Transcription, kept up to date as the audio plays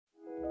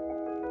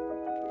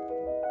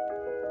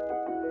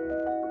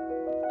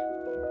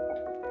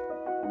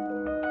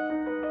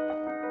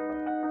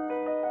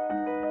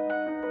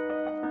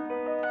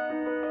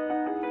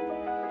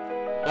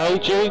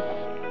kg.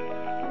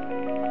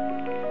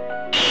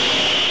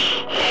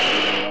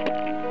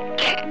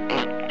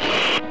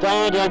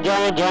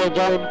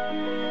 Down.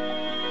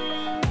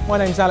 My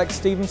name's Alex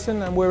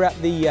Stevenson and we're at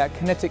the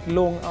Qinetiq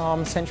long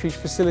arm centrifuge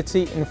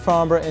facility in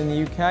Farnborough in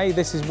the UK.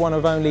 This is one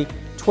of only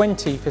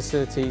 20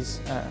 facilities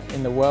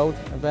in the world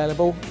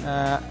available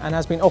and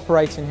has been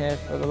operating here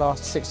for the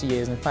last 60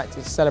 years. In fact,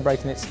 it's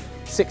celebrating its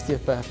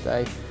 60th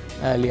birthday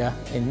earlier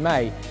in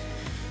May.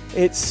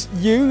 It's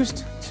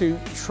used to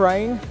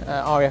train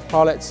RAF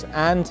pilots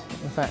and,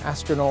 in fact,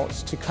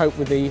 astronauts to cope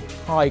with the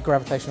high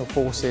gravitational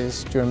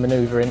forces during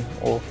manoeuvring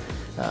or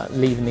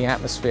leaving the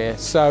atmosphere.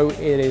 So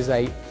it is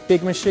a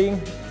big machine.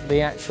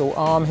 The actual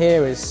arm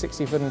here is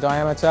 60 foot in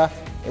diameter.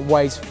 It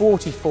weighs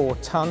 44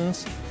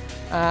 tons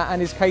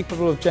and is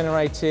capable of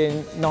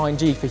generating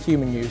 9G for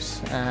human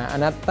use.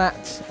 And at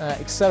that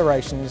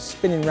acceleration is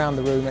spinning around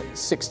the room at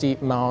 60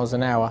 miles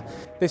an hour.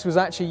 This was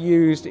actually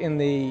used in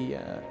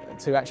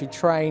to actually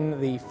train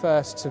the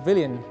first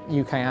civilian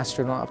UK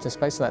astronaut up to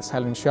space, so that's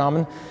Helen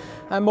Sharman.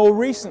 And more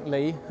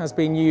recently has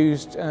been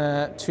used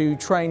to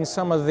train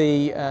some of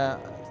the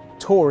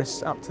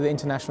tourists up to the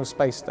International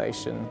Space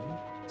Station.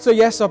 So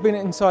yes, I've been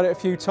inside it a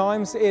few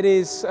times. It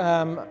is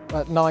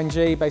at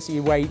 9G, basically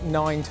you weigh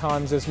 9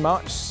 times as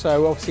much.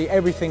 So obviously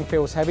everything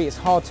feels heavy. It's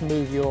hard to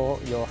move your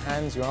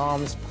hands, your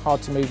arms,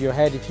 hard to move your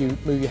head. If you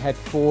move your head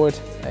forward,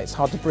 it's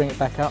hard to bring it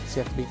back up, so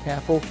you have to be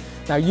careful.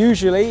 Now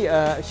usually,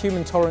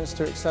 human tolerance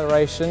to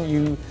acceleration,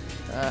 you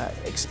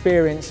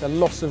experience a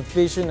loss of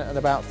vision at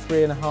about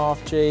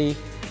 3.5G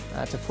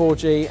to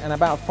 4G, and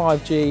about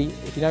 5G,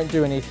 if you don't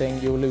do anything,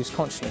 you'll lose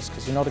consciousness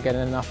because you're not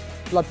getting enough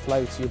blood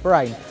flow to your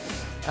brain.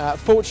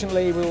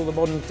 Fortunately, with all the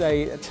modern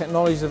day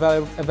technologies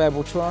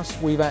available to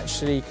us, we've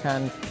actually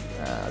can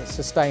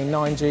sustain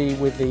 9G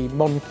with the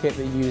modern kit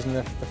that you use in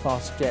the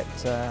fast jet,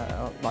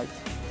 like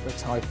the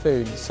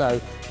Typhoon. So,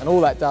 and all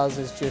that does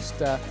is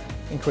just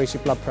increase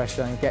your blood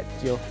pressure and get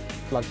your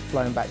blood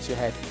flowing back to your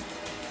head.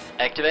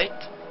 Activate.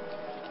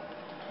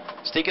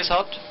 Stick is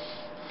hot.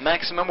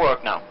 Maximum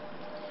work now.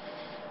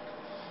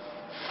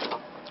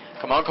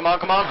 Come on, come on,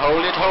 come on.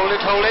 Hold it, hold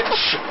it, hold it.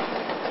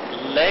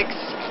 Legs.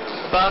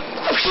 But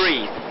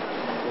breathe.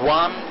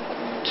 1,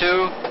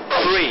 2,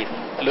 breathe.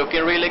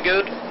 Looking really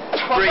good.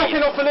 Breathe.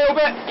 Backing off a little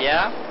bit.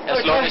 Yeah,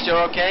 as long as you're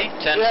okay.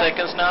 10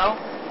 seconds now.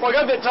 Well, I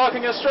go a bit tight, I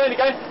think I'll strain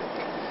again.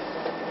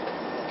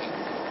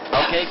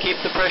 Okay, keep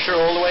the pressure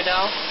all the way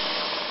down.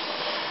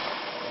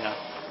 Yeah.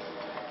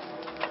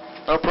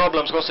 No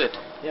problems, was it?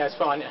 Yeah, it's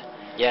fine, yeah.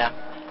 Yeah.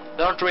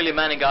 There aren't really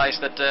many guys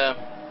that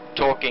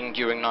talking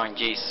during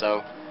 9G,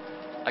 so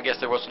I guess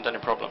there wasn't any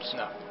problems.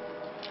 No.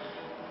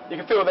 You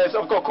can feel there's,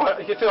 you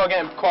can feel I'm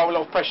getting quite a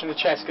lot of pressure in the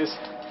chest because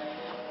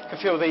you can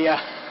feel the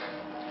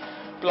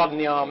blood in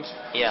the arms.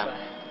 Yeah.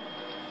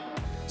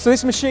 So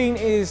this machine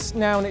is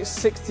now in its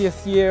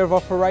 60th year of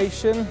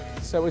operation.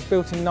 So it was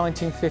built in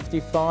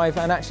 1955,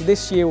 and actually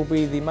this year will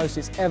be the most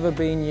it's ever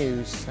been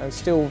used. So it's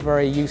still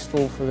very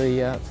useful for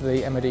the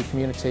MOD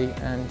community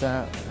and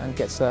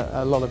gets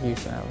a lot of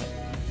use out of it.